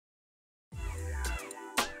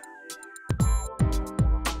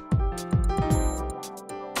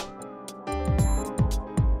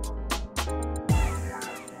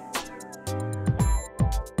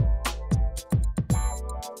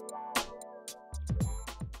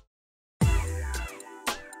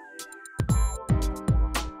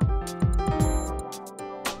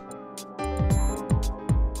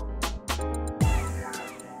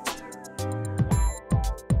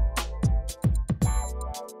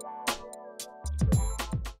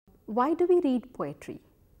Why do we read poetry?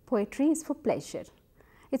 Poetry is for pleasure.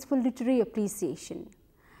 It's for literary appreciation,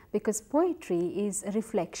 because poetry is a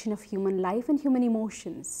reflection of human life and human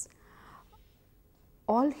emotions.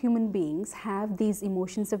 All human beings have these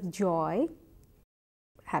emotions of joy,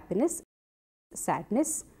 happiness,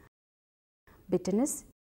 sadness, bitterness,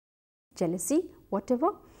 jealousy,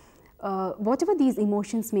 whatever these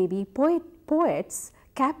emotions may be. Poets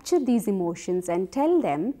capture these emotions and tell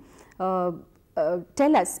them,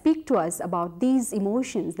 speak to us about these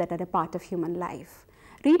emotions that are a part of human life.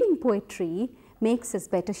 Reading poetry makes us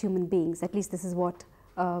better human beings, at least this is what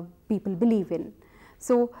people believe in.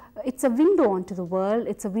 So it's a window onto the world,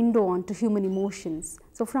 it's a window onto human emotions.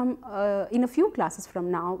 So in a few classes from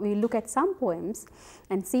now, we will look at some poems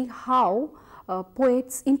and see how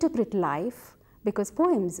poets interpret life, because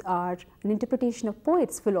poems are an interpretation of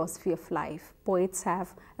poets' philosophy of life. Poets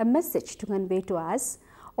have a message to convey to us.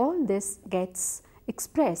 All this gets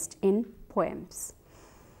expressed in poems.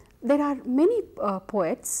 There are many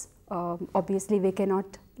poets. Obviously, we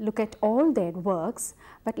cannot look at all their works,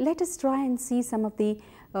 but let us try and see some of the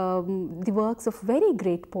works of very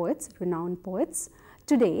great poets, renowned poets.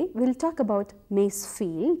 Today, we will talk about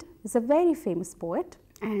Masefield. He is a very famous poet,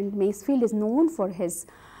 and Masefield is known for his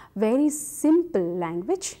very simple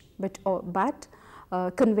language, but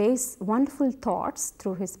conveys wonderful thoughts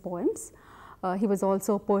through his poems. He was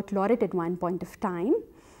also poet laureate at one point of time.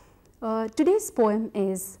 Today's poem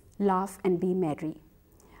is Laugh and Be Merry.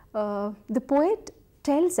 The poet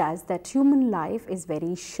tells us that human life is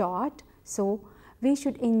very short, so we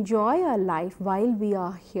should enjoy our life while we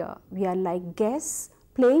are here. We are like guests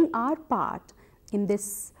playing our part in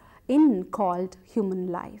this inn called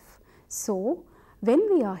human life. So when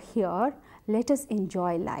we are here, let us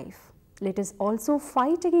enjoy life. Let us also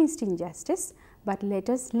fight against injustice, but let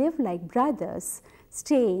us live like brothers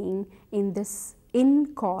staying in this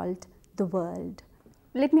inn called the world.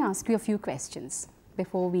 Let me ask you a few questions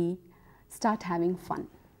before we start having fun.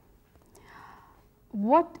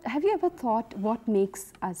 Have you ever thought what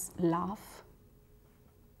makes us laugh?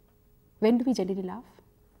 When do we generally laugh?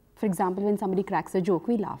 For example, when somebody cracks a joke,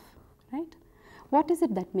 we laugh, right? What is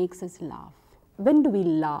it that makes us laugh? When do we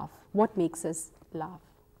laugh? What makes us laugh?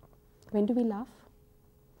 When do we laugh?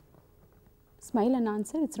 Smile and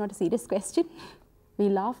answer, it's not a serious question. We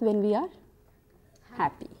laugh when we are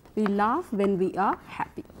happy. We laugh when we are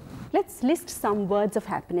happy. Let's list some words of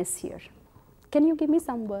happiness here. Can you give me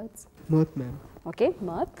some words? Mirth, ma'am. Okay,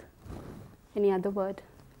 mirth. Any other word?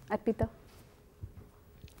 Arpita?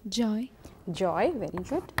 Joy. Joy, very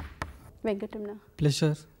good. Venkatamna?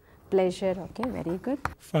 Pleasure. Pleasure, okay, very good.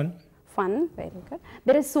 Fun. Fun, very good.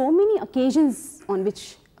 There are so many occasions on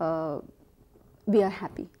which we are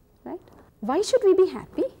happy, right? Why should we be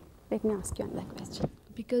happy? Let me ask you another question.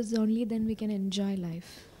 Because only then we can enjoy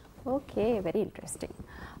life. Okay, very interesting.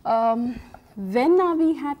 When are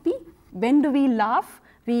we happy? When do we laugh?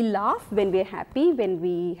 We laugh when we are happy, when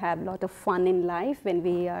we have a lot of fun in life, when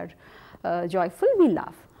we are joyful, we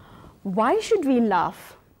laugh. Why should we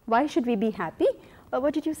laugh? Why should we be happy?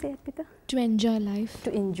 What did you say, Arpita? To enjoy life.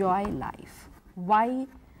 To enjoy life. Why?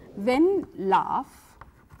 When laugh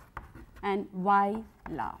and why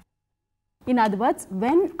laugh? In other words,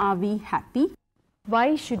 when are we happy?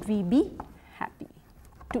 Why should we be happy?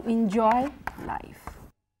 To enjoy life.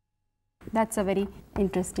 That's a very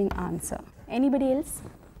interesting answer. Anybody else?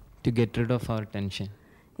 To get rid of our tension.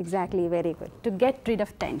 Exactly, very good. To get rid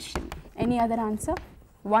of tension. Any other answer?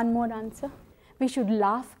 One more answer. We should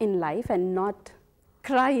laugh in life and not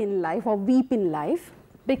cry in life or weep in life,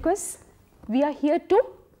 because we are here to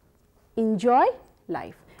enjoy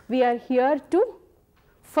life. We are here to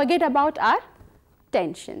forget about our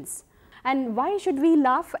tensions. And why should we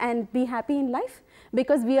laugh and be happy in life?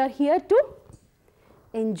 Because we are here to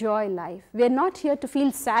enjoy life. We are not here to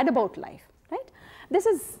feel sad about life, right? This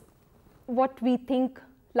is what we think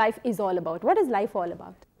life is all about. What is life all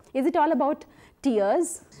about? Is it all about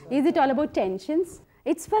tears? Is it all about tensions?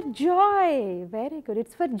 It's for joy. Very good.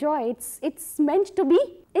 It's for joy. It's meant to be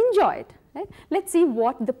enjoyed, right? Let's see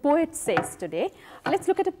what the poet says today. Let's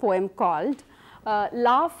look at a poem called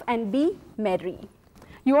Laugh and Be Merry.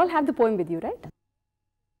 You all have the poem with you, right?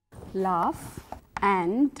 Laugh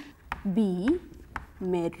and be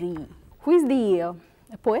merry. Who is the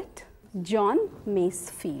poet? John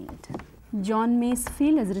Masefield. John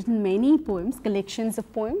Masefield has written many poems, collections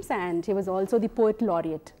of poems, and he was also the poet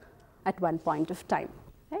laureate at one point of time,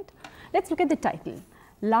 right? Let's look at the title,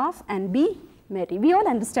 Laugh and Be Merry. We all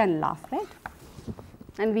understand laugh, right?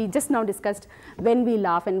 And we just now discussed when we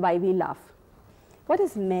laugh and why we laugh. What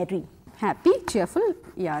is merry? Happy, cheerful,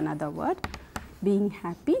 yeah, another word. Being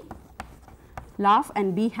happy, Laugh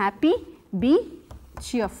and be happy, be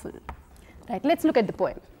cheerful. Right, let's look at the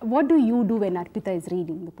poem. What do you do when Arpita is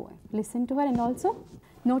reading the poem? Listen to her and also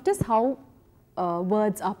notice how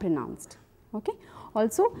words are pronounced. Okay.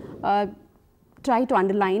 Also, try to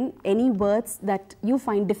underline any words that you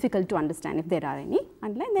find difficult to understand. If there are any,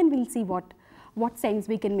 underline, then we'll see what sense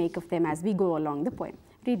we can make of them as we go along the poem.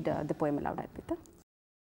 Read the poem aloud, Arpita.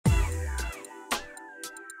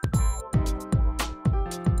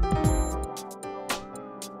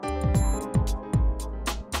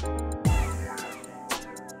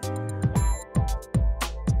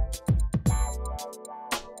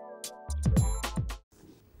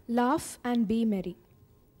 Laugh and be merry.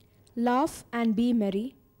 Laugh and be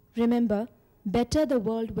merry. Remember, better the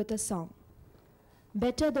world with a song.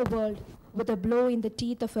 Better the world with a blow in the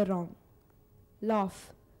teeth of a wrong.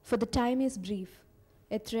 Laugh, for the time is brief,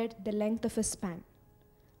 a thread the length of a span.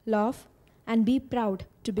 Laugh and be proud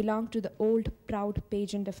to belong to the old proud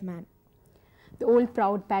pageant of man. The old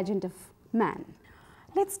proud pageant of man.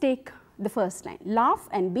 Let's take the first line. Laugh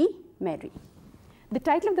and be merry. The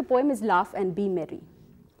title of the poem is Laugh and Be Merry.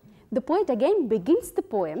 The poet again begins the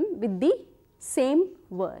poem with the same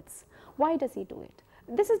words. Why does he do it?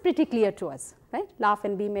 This is pretty clear to us, right? Laugh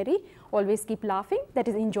and be merry, always keep laughing, that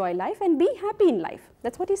is enjoy life and be happy in life.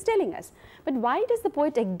 That's what he's telling us. But why does the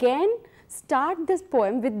poet again start this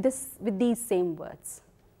poem with these same words?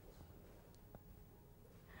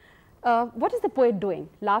 What is the poet doing?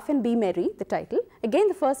 Laugh and be merry, the title. Again,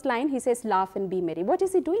 the first line, he says laugh and be merry. What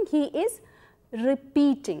is he doing? He is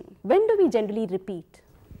repeating. When do we generally repeat?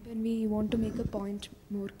 When we want to make a point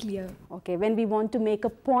more clear. Okay, when we want to make a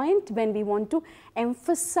point, when we want to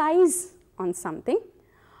emphasize on something,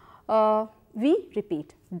 we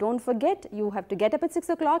repeat. Don't forget, you have to get up at 6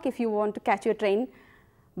 o'clock if you want to catch your train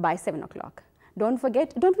by 7 o'clock. Don't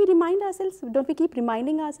forget, don't we remind ourselves? Don't we keep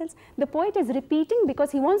reminding ourselves? The poet is repeating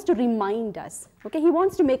because he wants to remind us. Okay, he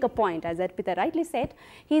wants to make a point. As Arpita rightly said,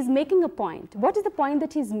 he is making a point. What is the point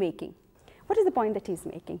that he is making? What is the point that he is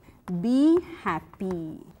making? Be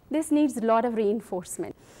happy. This needs a lot of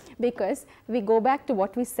reinforcement because we go back to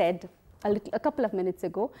what we said a couple of minutes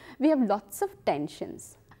ago. We have lots of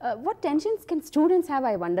tensions. What tensions can students have,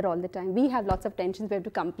 I wonder all the time. We have lots of tensions. We have to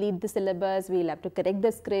complete the syllabus, we will have to correct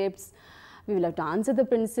the scripts, we will have to answer the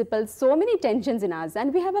principals. So many tensions in us,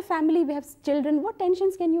 and we have a family, we have children. What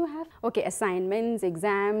tensions can you have? Okay, assignments,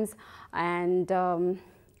 exams, and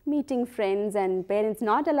meeting friends, and parents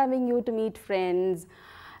not allowing you to meet friends.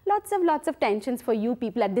 Lots of tensions for you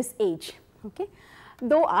people at this age. Okay,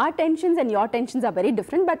 though our tensions and your tensions are very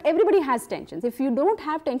different, but everybody has tensions. If you don't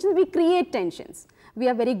have tensions, we create tensions. We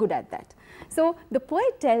are very good at that. So the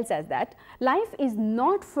poet tells us that life is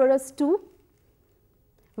not for us to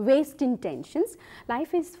waste in tensions.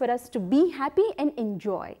 Life is for us to be happy and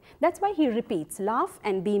enjoy. That's why he repeats, laugh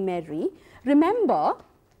and be merry. Remember,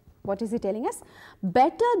 what is he telling us?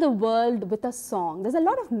 Better the world with a song. There's a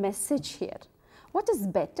lot of message here. What is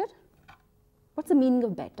better? What's the meaning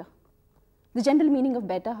of better? The general meaning of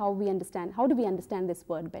better, how do we understand this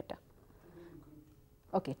word better?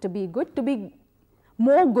 Okay, to be good, to be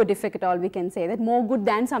more good, if at all we can say that, more good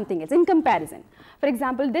than something else in comparison. For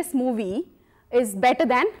example, this movie is better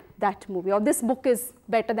than that movie, or this book is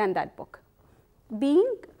better than that book.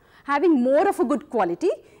 Having more of a good quality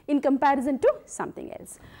in comparison to something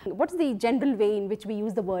else. What is the general way in which we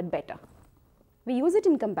use the word better? We use it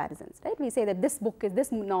in comparisons, right? We say that this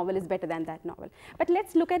novel is better than that novel. But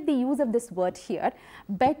let's look at the use of this word here.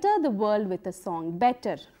 Better the world with a song.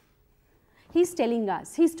 Better. He's telling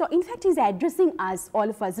us, in fact, he's addressing us, all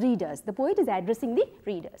of us readers. The poet is addressing the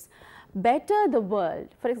readers. Better the world.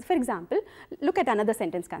 For example, look at another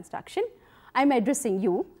sentence construction. I'm addressing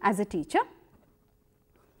you as a teacher.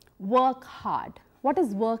 Work hard. What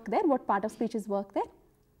is work there? What part of speech is work there?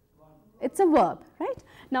 It's a verb, right?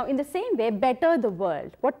 Now, in the same way, better the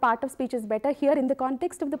world. What part of speech is better here in the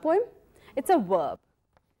context of the poem? It's a verb.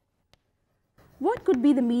 What could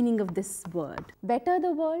be the meaning of this word? Better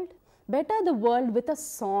the world? Better the world with a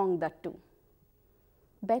song, that too.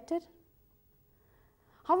 Better?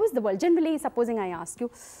 How is the world? Generally, supposing I ask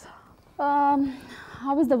you,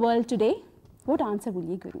 how is the world today? What answer will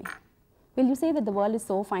you give me? Will you say that the world is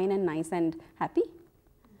so fine and nice and happy?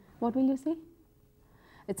 What will you say?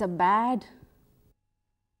 It's a bad,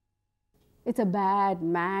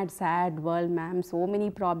 mad, sad world, ma'am. So many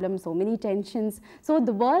problems, so many tensions. So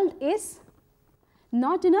the world is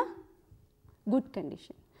not in a good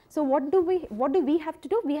condition. So what do we have to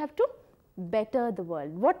do? We have to better the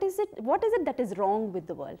world. What is it that is wrong with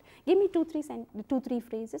the world? Give me two, three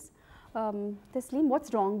phrases. Tasleem,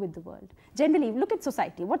 what's wrong with the world? Generally, look at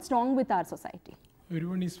society. What's wrong with our society?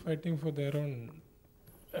 everyone is fighting for their own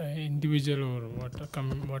individual or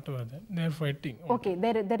whatever they are fighting. Okay,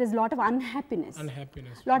 there is a lot of unhappiness.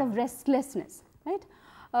 Unhappiness. Lot of restlessness, right?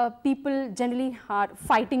 People generally are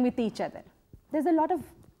fighting with each other. There's a lot of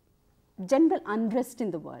general unrest in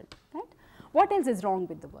the world, right? What else is wrong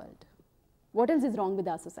with the world? What else is wrong with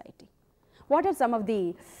our society? What are some of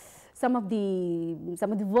the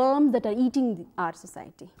worms that are eating our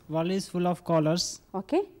society? World is full of colors.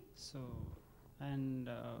 Okay. So, and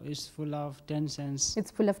it's full of tensions.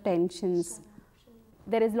 It's full of tensions.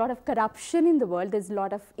 There is a lot of corruption in the world, there's a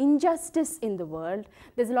lot of injustice in the world,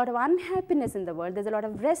 there's a lot of unhappiness in the world, there's a lot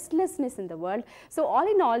of restlessness in the world. So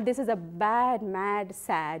all in all, this is a bad, mad,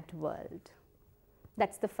 sad world.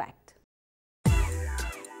 That's the fact.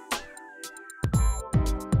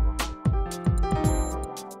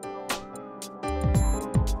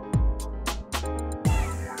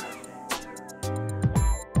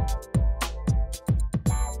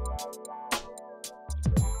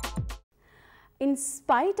 In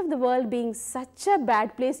spite of the world being such a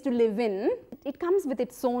bad place to live in, it comes with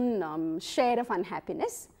its own share of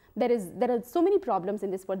unhappiness. There are so many problems in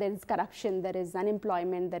this world. There is corruption, there is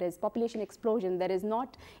unemployment, there is population explosion, there is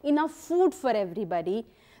not enough food for everybody.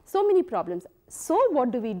 So many problems. So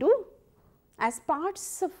what do? As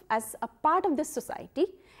a part of this society,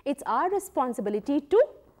 it's our responsibility to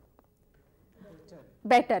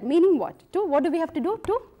better. Meaning what? What do we have to do?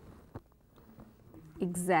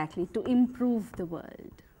 Exactly, to improve the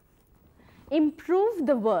world. Improve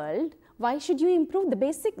the world. Why should you improve?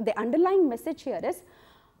 The underlying message here is,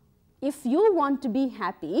 if you want to be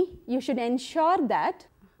happy, you should ensure that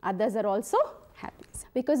others are also happy.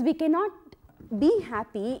 Because we cannot be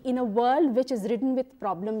happy in a world which is ridden with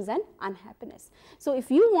problems and unhappiness. So if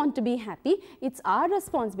you want to be happy, it's our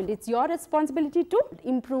responsibility, it's your responsibility to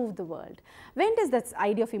improve the world. When does this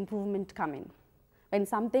idea of improvement come in? When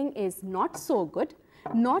something is not so good,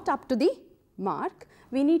 not up to the mark,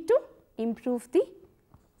 we need to improve the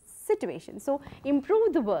situation. So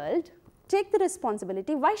improve the world, take the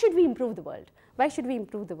responsibility. Why should we improve the world? Why should we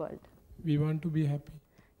improve the world? We want to be happy.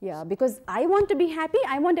 Yeah, because I want to be happy,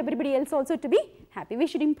 I want everybody else also to be happy. We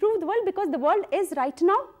should improve the world because the world is right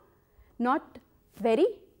now not very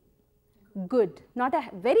good, not a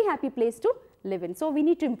very happy place to live in. So we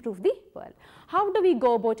need to improve the world. How do we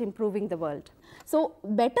go about improving the world? So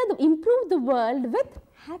better improve the world with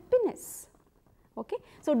happiness. Okay,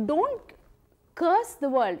 so don't curse the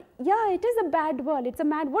world. Yeah, it is a bad world, it's a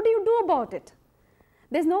mad. What do you do about it?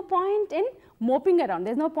 There's no point in moping around.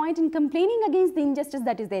 There's no point in complaining against the injustice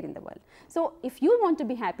that is there in the world. So if you want to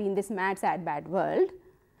be happy in this mad, sad, bad world,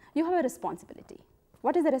 you have a responsibility.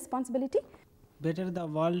 What is the responsibility? Better the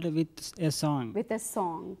world with a song. With a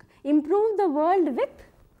song. Improve the world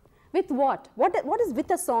with what? What does with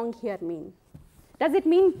a song here mean? Does it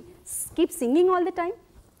mean keep singing all the time?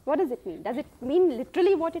 What does it mean? Does it mean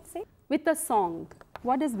literally what it says? With a song.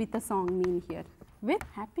 What does with a song mean here? With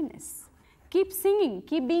happiness. Keep singing,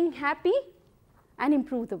 keep being happy and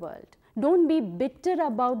improve the world. Don't be bitter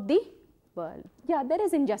about the world. Yeah, there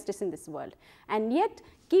is injustice in this world, and yet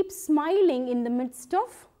keep smiling in the midst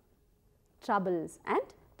of troubles and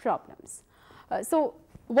problems. So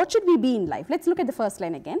what should we be in life? Let's look at the first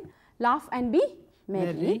line again. Laugh and be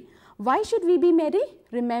merry. Why should we be merry?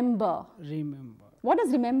 Remember. Remember. What does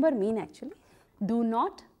remember mean actually? Do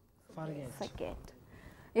not Forget.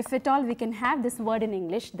 If at all we can have this word in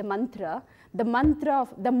English, the motto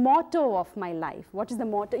of my life. What is the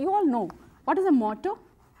motto? You all know. What is a motto?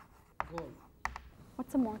 Goal.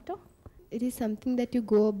 What's a motto? It is something that you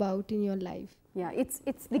go about in your life. Yeah, it's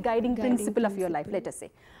the guiding principle of your life, let us say.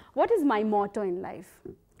 What is my motto in life?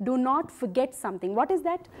 Do not forget something. What is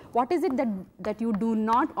that? What is it that you do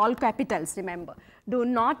not, all capitals, remember. Do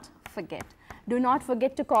not forget. Do not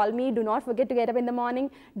forget to call me. Do not forget to get up in the morning.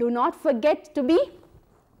 Do not forget to be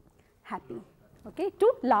happy. Okay,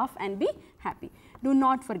 to laugh and be happy. Do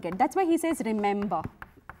not forget. That's why he says remember.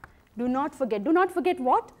 Do not forget. Do not forget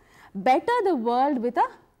what? Better the world with a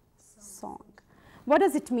song. What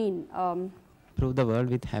does it mean? Improve the world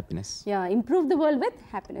with happiness. Yeah, improve the world with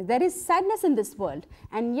happiness. There is sadness in this world,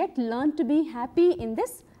 and yet learn to be happy in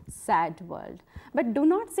this sad world. But do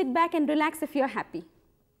not sit back and relax if you are happy.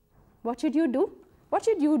 What should you do? What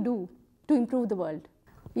should you do to improve the world?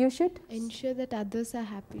 You should ensure that others are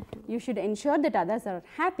happy too. You should ensure that others are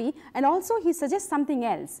happy, and also he suggests something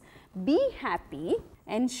else. Be happy,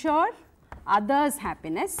 ensure others'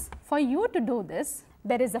 happiness. For you to do this,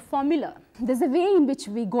 there is a formula. There's a way in which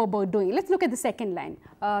we go about doing it. Let's look at the second line.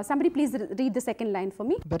 Somebody please read the second line for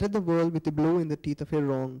me. Better the world with a blow in the teeth of a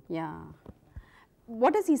wrong. Yeah.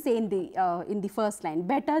 what does he say in the first line?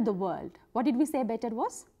 Better the world. What did we say better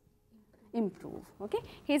was? Improve. Okay.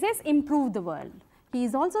 He says improve the world. He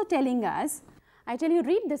is also telling us, I tell you,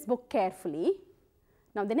 read this book carefully.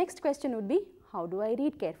 Now the next question would be, how do I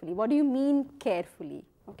read carefully? What do you mean carefully?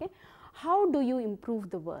 Okay. How do you improve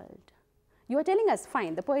the world? You are telling us,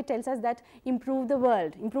 fine, the poet tells us that improve the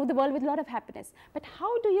world with a lot of happiness. But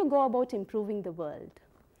how do you go about improving the world?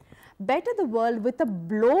 Better the world with a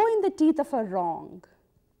blow in the teeth of a wrong.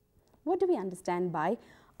 What do we understand by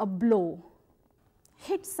a blow?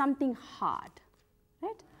 Hit something hard,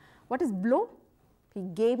 right? What is blow? He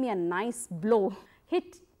gave me a nice blow.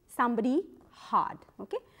 Hit somebody hard,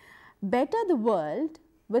 okay? Better the world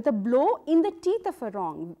with a blow in the teeth of a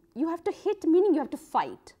wrong. You have to hit, meaning you have to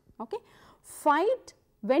fight, okay? Fight,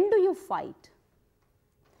 when do you fight?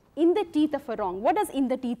 In the teeth of a wrong. What does in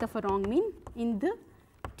the teeth of a wrong mean? In the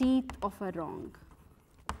teeth of a wrong.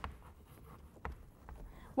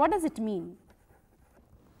 What does it mean?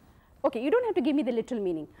 Okay, you don't have to give me the literal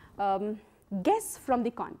meaning. Guess from the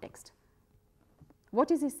context. What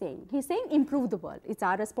is he saying? He is saying improve the world. It is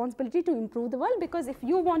our responsibility to improve the world, because if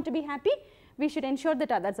you want to be happy, we should ensure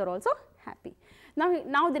that others are also happy.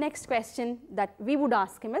 Now the next question that we would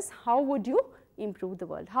ask him is, how would you improve the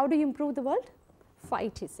world? How do you improve the world?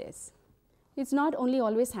 Fight, he says. It is not only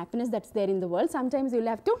always happiness that is there in the world. Sometimes you will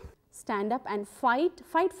have to stand up and fight.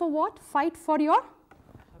 Fight for what? Fight for your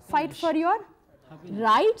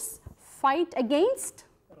rights. Fight against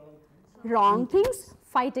wrong things.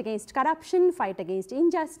 Fight against corruption. Fight against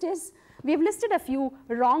injustice. We have listed a few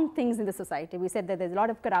wrong things in the society. We said that there is a lot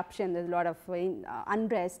of corruption, there is a lot of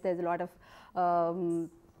unrest, there is a lot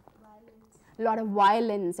of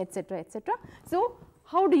violence, etc., etc. So,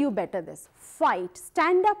 how do you better this? Fight.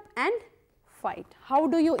 Stand up and fight. How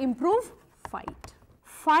do you improve? Fight.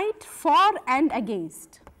 Fight for and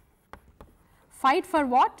against. Fight for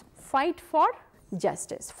what? Fight for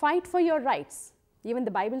justice. Fight for your rights. Even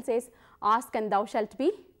the Bible says, ask and thou shalt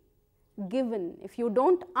be given. If you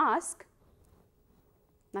don't ask,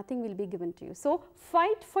 nothing will be given to you. So,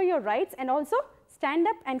 fight for your rights and also stand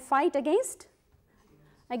up and fight against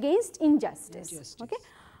injustice. Okay?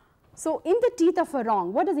 So, in the teeth of a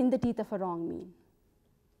wrong, what does in the teeth of a wrong mean?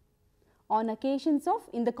 On occasions of,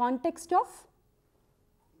 in the context of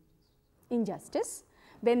injustice,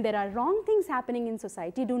 when there are wrong things happening in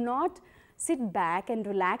society, do not sit back and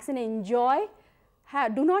relax and enjoy.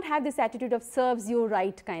 Do not have this attitude of serves you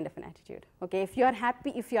right kind of an attitude. Okay? If you are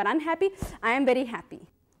happy, if you are unhappy, I am very happy.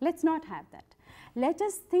 Let us not have that. Let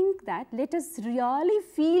us think that, let us really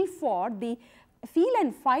feel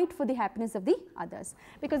and fight for the happiness of the others.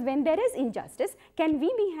 Because when there is injustice, can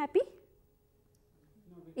we be happy?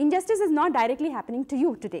 Injustice is not directly happening to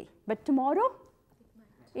you today, but tomorrow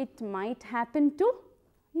it might happen to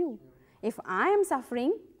you. If I am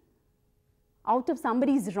suffering out of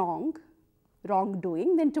somebody's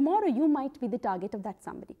wrongdoing, then tomorrow you might be the target of that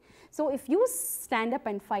somebody. So, if you stand up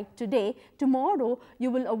and fight today, tomorrow you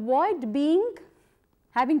will avoid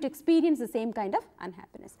having to experience the same kind of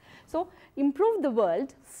unhappiness. So, improve the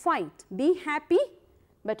world, fight, be happy,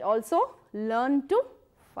 but also learn to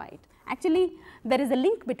fight. Actually, there is a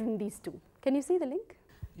link between these two. Can you see the link?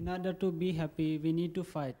 In order to be happy, we need to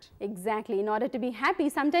fight. Exactly. In order to be happy,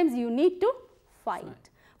 sometimes you need to fight.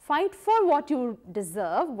 Fight for what you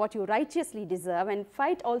deserve, what you righteously deserve, and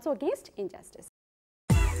fight also against injustice.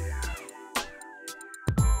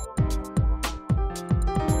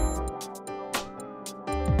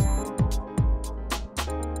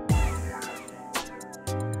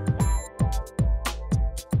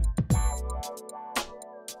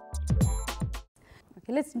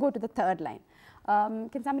 Okay, let's go to the third line.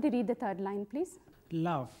 Can somebody read the third line, please?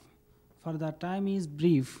 Love. For the time is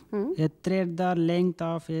brief, a thread the length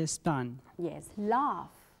of a span. Yes, laugh.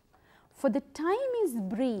 For the time is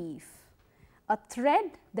brief, a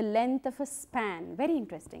thread the length of a span. Very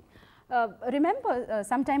interesting. Remember,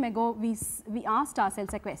 some time ago we asked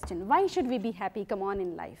ourselves a question. Why should we be happy? Come on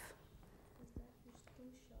in life.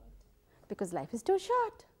 Because life is too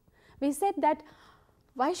short. We said that,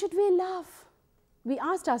 why should we laugh? We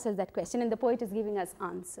asked ourselves that question, and the poet is giving us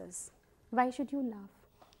answers. Why should you laugh?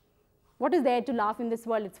 What is there to laugh in this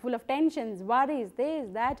world? It's full of tensions, worries, this,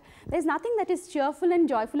 that. There's nothing that is cheerful and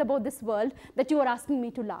joyful about this world that you are asking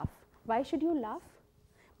me to laugh. Why should you laugh?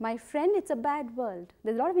 My friend, it's a bad world.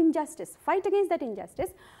 There's a lot of injustice. Fight against that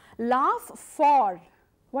injustice. Laugh for.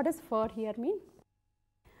 What does for here mean?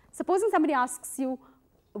 Supposing somebody asks you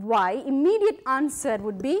why, immediate answer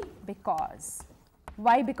would be because.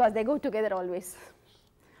 Why? Because they go together always.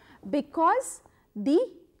 Because the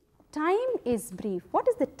time is brief. What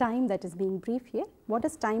is the time that is being brief here? What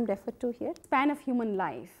does time refer to here? Span of human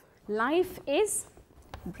life. Life is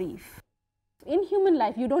brief. In human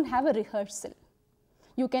life, you don't have a rehearsal.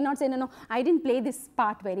 You cannot say, no, I didn't play this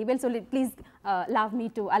part very well, so please allow me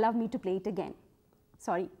to play it again.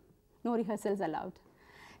 Sorry, no rehearsals allowed.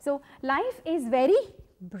 So life is very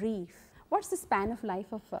brief. What's the span of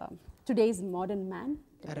life of today's modern man?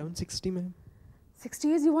 Around 60, ma'am. 60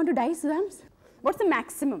 years you want to die, Swayam? What's the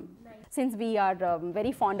maximum? Since we are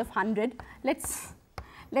very fond of 100, let's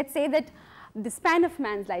say that the span of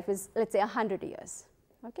man's life is, let's say, 100 years.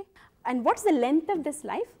 Okay? And what's the length of this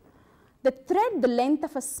life? The thread, the length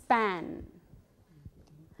of a span.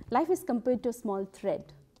 Life is compared to a small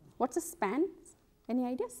thread. What's a span? Any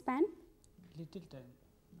idea? Span? Little time.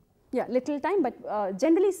 Yeah, little time, but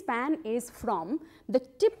generally span is from the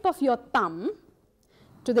tip of your thumb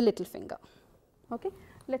to the little finger. Okay?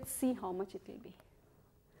 Let's see how much it will be.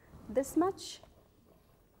 This much,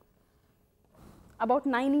 about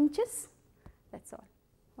 9 inches, that's all.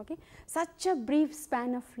 Okay? Such a brief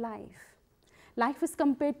span of life. Life is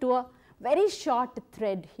compared to a very short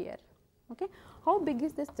thread here. Okay? How big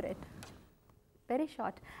is this thread? Very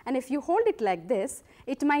short. And if you hold it like this,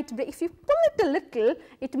 it might break. If you pull it a little,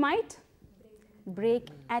 it might break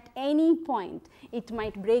at any point. It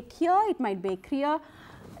might break here, it might break here.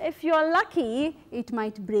 If you are lucky, it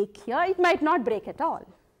might break here, it might not break at all.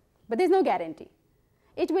 But there is no guarantee.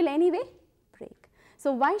 It will anyway break.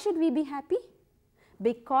 So why should we be happy?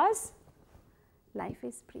 Because life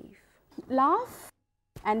is brief. Laugh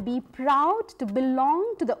and be proud to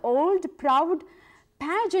belong to the old proud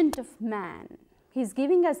pageant of man. He is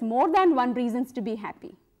giving us more than one reasons to be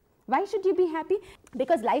happy. Why should you be happy?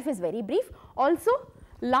 Because life is very brief. Also,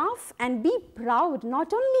 laugh and be proud.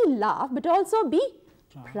 Not only laugh, but also be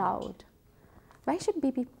proud. Why should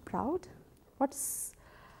we be proud? What's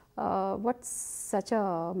such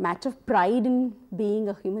a matter of pride in being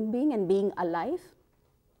a human being and being alive?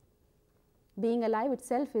 Being alive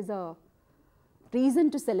itself is a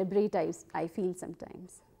reason to celebrate, I feel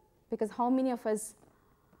sometimes. Because how many of us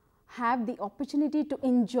have the opportunity to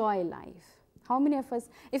enjoy life? How many of us,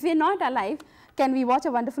 if we are not alive, can we watch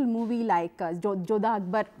a wonderful movie like Jodha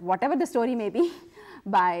Akbar, whatever the story may be,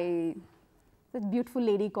 by the beautiful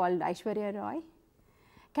lady called Aishwarya Roy?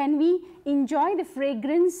 Can we enjoy the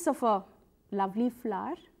fragrance of a lovely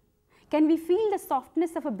flower? Can we feel the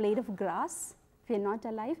softness of a blade of grass if we are not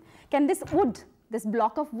alive? Can this wood, this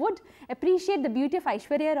block of wood, appreciate the beauty of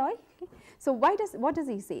Aishwarya Roy? Okay. So what does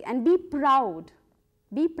he say? And be proud.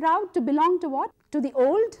 Be proud to belong to what? To the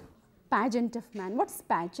old pageant of man. What's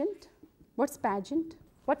pageant? What's pageant?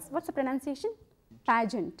 What's the pronunciation?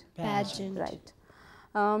 Pageant. Pageant. Right.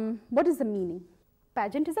 What is the meaning?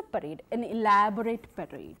 Pageant is a parade, an elaborate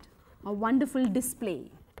parade, a wonderful display.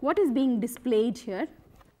 What is being displayed here?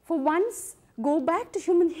 For once, go back to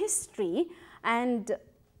human history and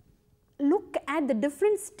look at the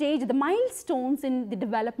different stage, the milestones in the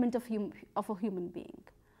development of a human being.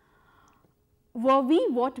 Were we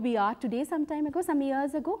what we are today some time ago, some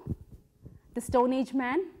years ago? The Stone Age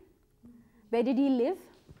man, where did he live?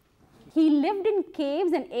 He lived in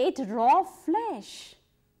caves and ate raw flesh.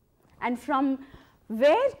 And from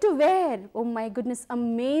where to where, oh my goodness,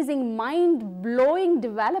 amazing, mind-blowing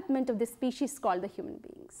development of this species called the human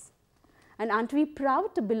beings. And aren't we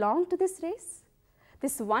proud to belong to this race?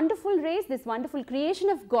 This wonderful race, this wonderful creation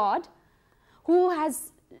of God, who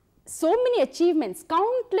has so many achievements,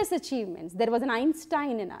 countless achievements. There was an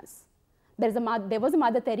Einstein in us. There was a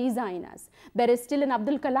Mother Teresa in us. There is still an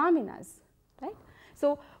Abdul Kalam in us. Right?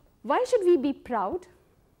 So why should we be proud?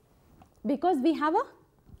 Because we have an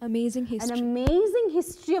amazing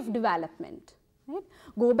history of development. Right?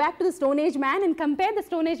 Go back to the Stone Age man and compare the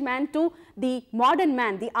Stone Age man to the modern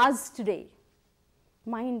man, the us today.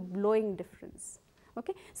 Mind-blowing difference.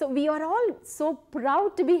 Okay? So we are all so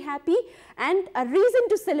proud to be happy and a reason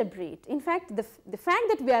to celebrate. In fact, the fact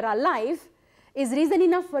that we are alive is reason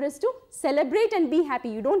enough for us to celebrate and be happy.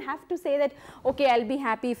 You don't have to say that, okay, I'll be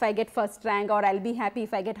happy if I get first rank, or I'll be happy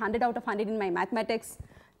if I get 100 out of 100 in my mathematics.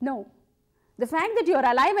 No. The fact that you are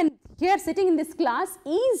alive and here sitting in this class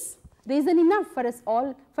is reason enough for us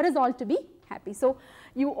all to be happy. So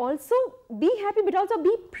you also be happy, but also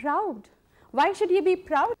be proud. Why should you be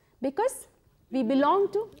proud? Because we belong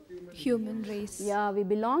to Human race. Yeah, we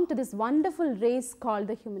belong to this wonderful race called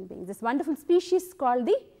the human beings, this wonderful species called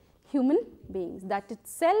the human beings. That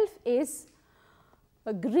itself is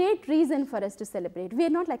a great reason for us to celebrate. We are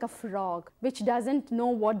not like a frog which doesn't know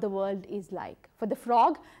what the world is like. For the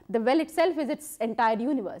frog, the well itself is its entire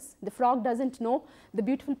universe. The frog doesn't know the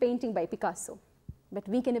beautiful painting by Picasso. but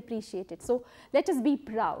we can appreciate it. So let us be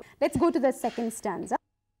proud. Let's go to the second stanza.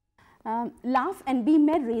 Laugh and be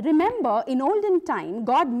merry. Remember, in olden time,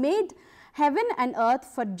 God made heaven and earth,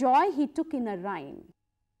 for joy he took in a rhyme.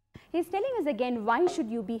 He's telling us again, why should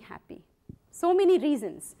you be happy? So many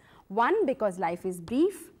reasons. One, because life is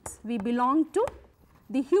brief. We belong to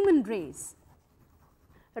the human race.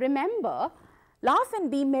 Remember, laugh and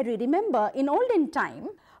be merry. Remember, in olden time,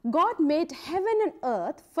 God made heaven and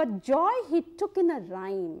earth, for joy he took in a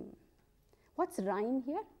rhyme. What's rhyme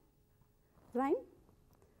here? Rhyme?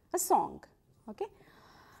 A song. Okay?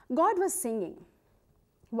 God was singing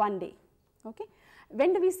one day. Okay?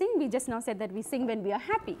 When do we sing? We just now said that we sing when we are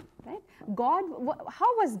happy. Right? God,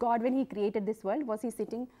 how was God when he created this world? Was he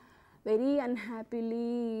sitting very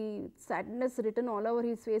unhappily, sadness written all over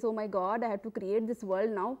his face? Oh my God, I have to create this world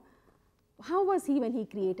now. How was he when he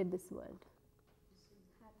created this world?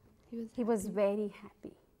 He was very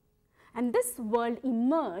happy. And this world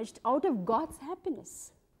emerged out of God's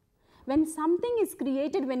happiness. When something is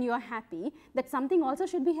created when you are happy, that something also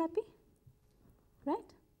should be happy. Right?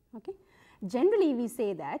 Okay. Generally, we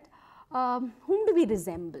say that, whom do we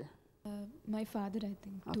resemble? My father, I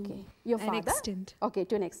think. Okay. Your father? To an extent. Okay,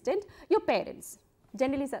 to an extent. Your parents.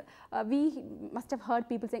 Generally, we must have heard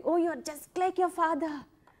people saying, oh, you're just like your father.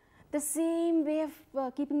 The same way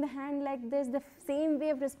of keeping the hand like this, the same way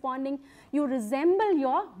of responding. You resemble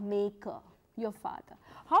your maker, your father.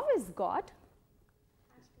 How is God?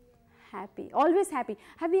 Happy. Always happy.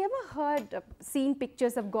 Have you ever heard, seen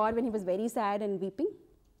pictures of God when he was very sad and weeping?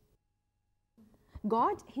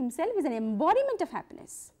 God himself is an embodiment of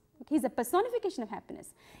happiness. He is a personification of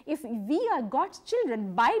happiness. If we are God's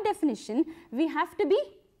children, by definition, we have to be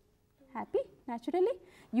happy, naturally.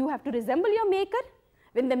 You have to resemble your maker.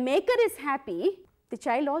 When the maker is happy, the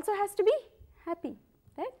child also has to be happy.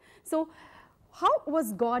 Right? So, how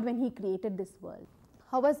was God when he created this world?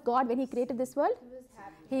 How was God when he created this world? He was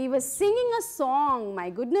happy. He was singing a song. My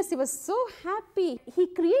goodness, he was so happy. He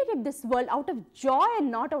created this world out of joy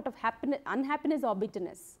and not out of unhappiness or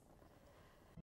bitterness.